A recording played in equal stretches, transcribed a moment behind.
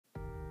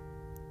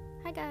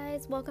Hi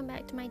guys, welcome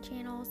back to my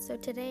channel. So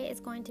today is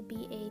going to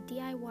be a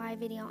DIY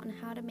video on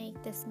how to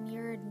make this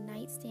mirrored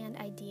nightstand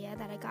idea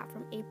that I got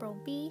from April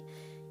B.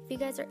 If you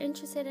guys are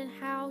interested in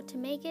how to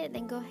make it,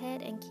 then go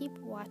ahead and keep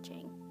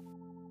watching.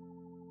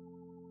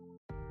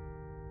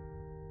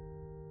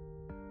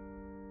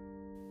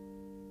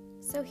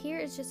 So here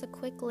is just a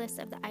quick list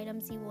of the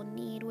items you will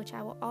need, which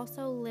I will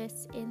also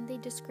list in the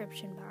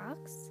description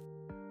box.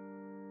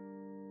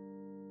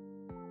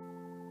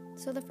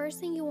 So the first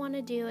thing you want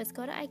to do is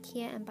go to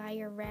IKEA and buy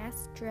your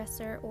rest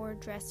dresser or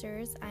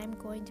dressers. I'm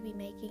going to be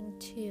making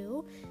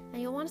 2, and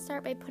you'll want to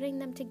start by putting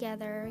them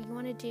together. You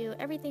want to do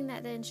everything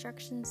that the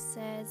instructions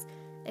says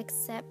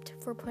except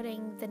for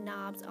putting the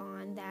knobs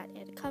on that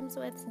it comes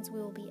with, since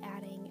we will be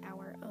adding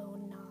our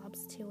own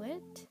knobs to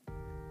it.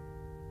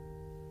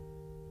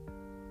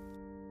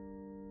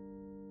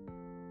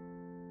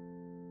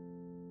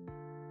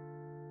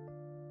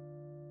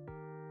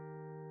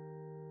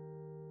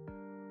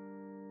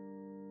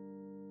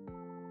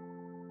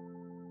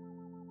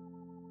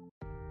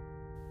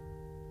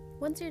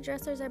 Once your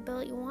dressers are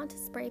built, you want to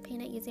spray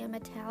paint it using a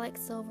metallic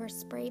silver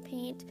spray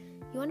paint.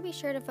 You want to be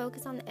sure to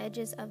focus on the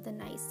edges of the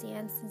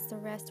nightstand since the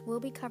rest will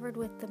be covered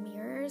with the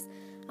mirrors.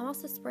 I'm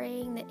also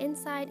spraying the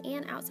inside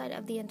and outside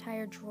of the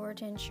entire drawer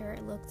to ensure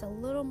it looks a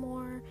little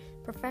more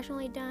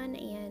professionally done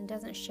and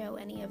doesn't show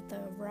any of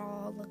the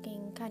raw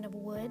looking kind of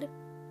wood.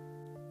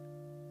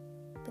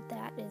 But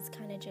that is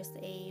kind of just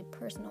a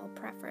personal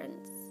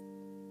preference.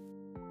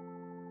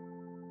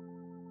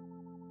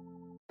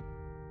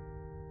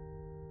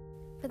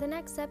 For the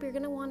next step, you're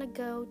going to want to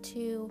go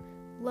to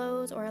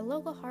Lowe's or a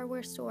local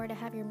hardware store to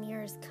have your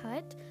mirrors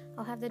cut.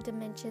 I'll have the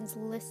dimensions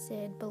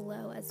listed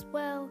below as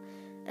well.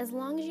 As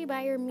long as you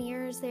buy your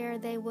mirrors there,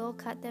 they will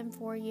cut them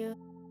for you.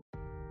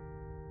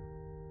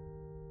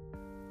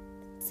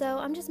 So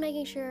I'm just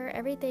making sure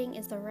everything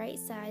is the right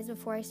size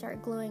before I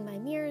start gluing my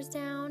mirrors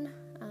down,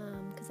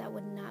 because that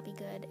would not be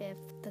good if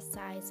the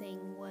sizing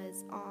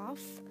was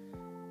off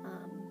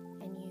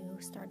and you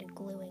started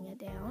gluing it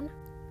down.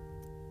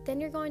 Then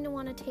you're going to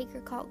want to take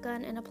your caulk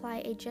gun and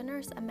apply a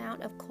generous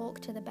amount of caulk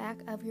to the back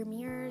of your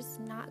mirrors.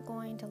 Not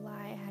going to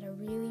lie, I had a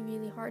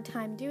really hard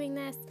time doing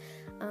this.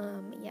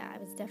 Yeah, I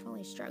was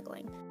definitely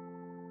struggling.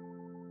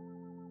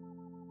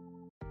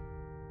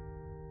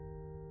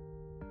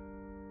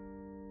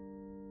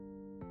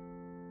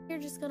 You're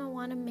just going to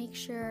want to make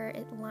sure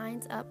it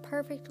lines up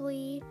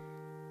perfectly,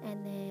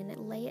 and then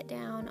lay it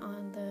down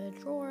on the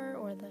drawer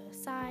or the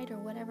side or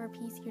whatever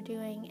piece you're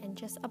doing and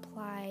just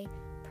apply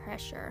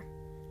pressure.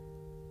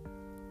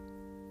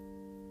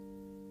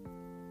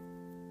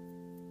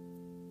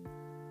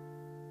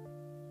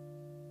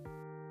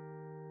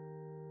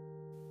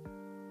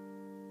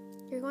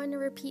 You're going to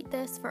repeat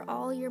this for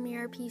all your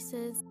mirror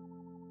pieces.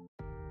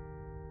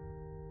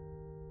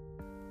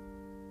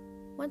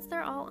 Once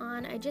they're all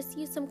on, I just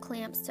use some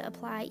clamps to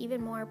apply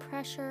even more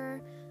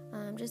pressure,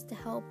 just to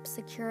help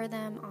secure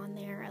them on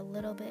there a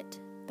little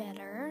bit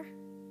better.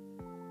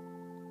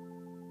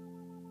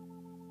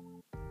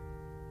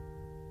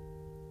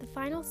 The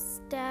final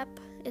step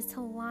is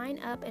to line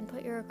up and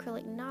put your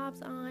acrylic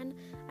knobs on.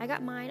 I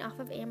got mine off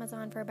of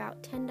Amazon for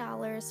about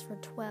 $10 for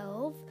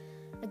 12.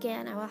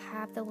 Again, I will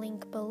have the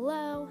link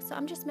below. So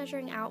I'm just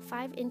measuring out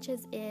 5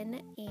 inches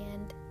in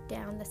and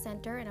down the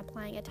center and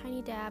applying a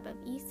tiny dab of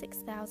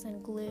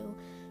E6000 glue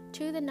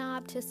to the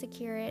knob to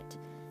secure it.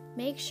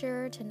 Make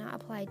sure to not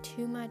apply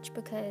too much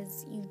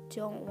because you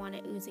don't want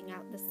it oozing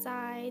out the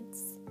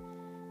sides,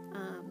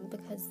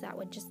 because that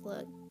would just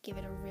give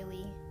it a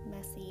really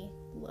messy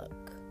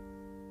look.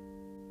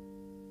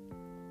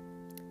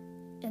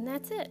 And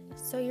that's it.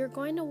 So you're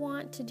going to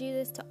want to do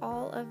this to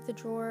all of the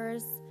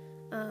drawers.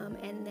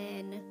 And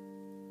then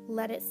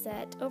let it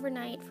set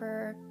overnight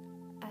for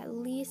at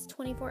least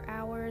 24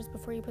 hours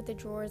before you put the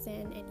drawers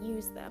in and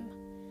use them.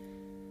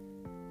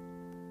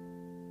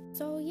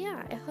 So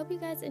yeah, I hope you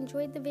guys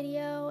enjoyed the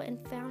video and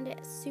found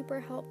it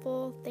super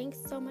helpful. Thanks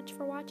so much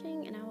for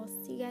watching, and I will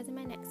see you guys in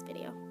my next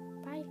video.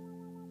 Bye.